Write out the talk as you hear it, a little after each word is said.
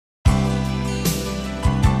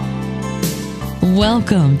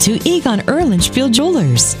Welcome to Egon Ehrlinspiel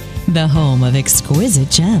Jewelers, the home of exquisite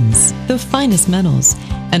gems, the finest metals,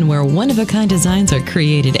 and where one-of-a-kind designs are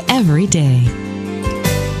created every day.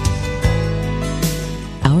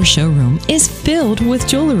 Our showroom is filled with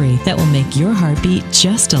jewelry that will make your heart beat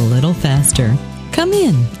just a little faster. Come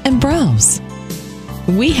in and browse.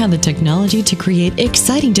 We have the technology to create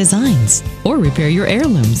exciting designs or repair your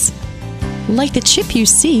heirlooms, like the chip you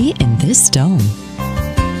see in this stone.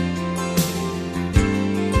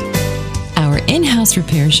 Our in-house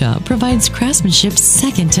repair shop provides craftsmanship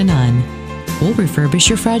second to none. We'll refurbish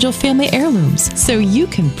your fragile family heirlooms so you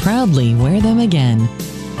can proudly wear them again.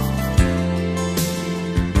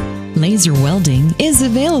 Laser welding is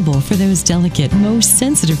available for those delicate, most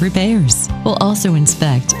sensitive repairs. We'll also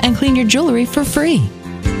inspect and clean your jewelry for free.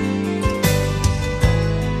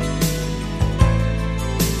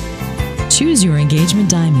 Choose your engagement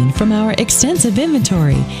diamond from our extensive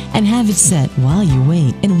inventory and have it set while you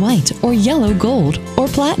wait in white or yellow gold or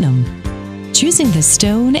platinum. Choosing the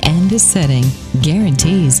stone and the setting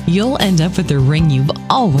guarantees you'll end up with the ring you've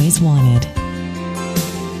always wanted.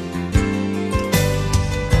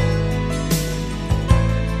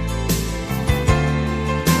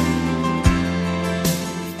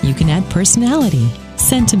 You can add personality,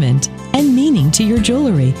 sentiment, and meaning to your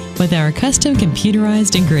jewelry with our custom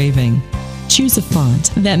computerized engraving. Choose a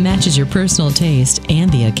font that matches your personal taste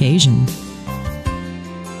and the occasion.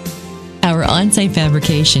 Our on-site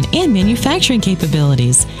fabrication and manufacturing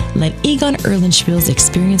capabilities let Egon Ehrlinspiel's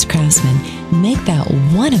experienced craftsmen make that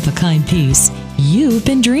one-of-a-kind piece you've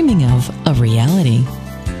been dreaming of a reality.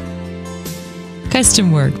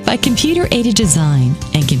 Custom work by computer-aided design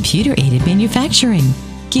and computer-aided manufacturing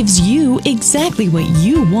gives you exactly what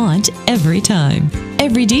you want every time.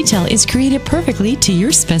 Every detail is created perfectly to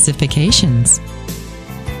your specifications.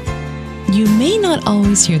 You may not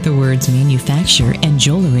always hear the words manufacture and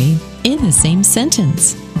jewelry in the same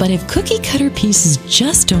sentence, but if cookie cutter pieces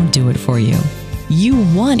just don't do it for you, you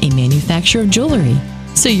want a manufacturer of jewelry,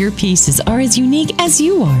 so your pieces are as unique as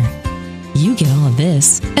you are. You get all of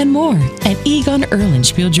this and more at Egon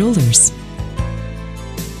Ehrlinspiel Jewelers.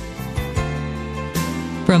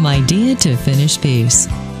 From idea to finished piece.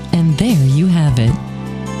 And there you have it.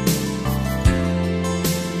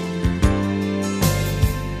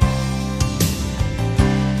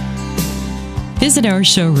 Visit our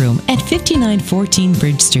showroom at 5914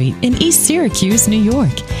 Bridge Street in East Syracuse, New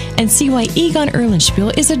York, and see why Egon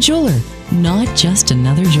Ehrlinspiel is a jeweler, not just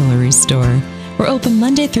another jewelry store. We're open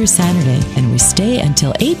Monday through Saturday, and we stay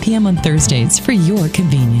until 8 p.m. on Thursdays for your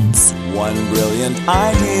convenience. One brilliant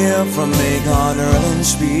idea from Egon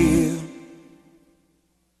Ehrlinspiel.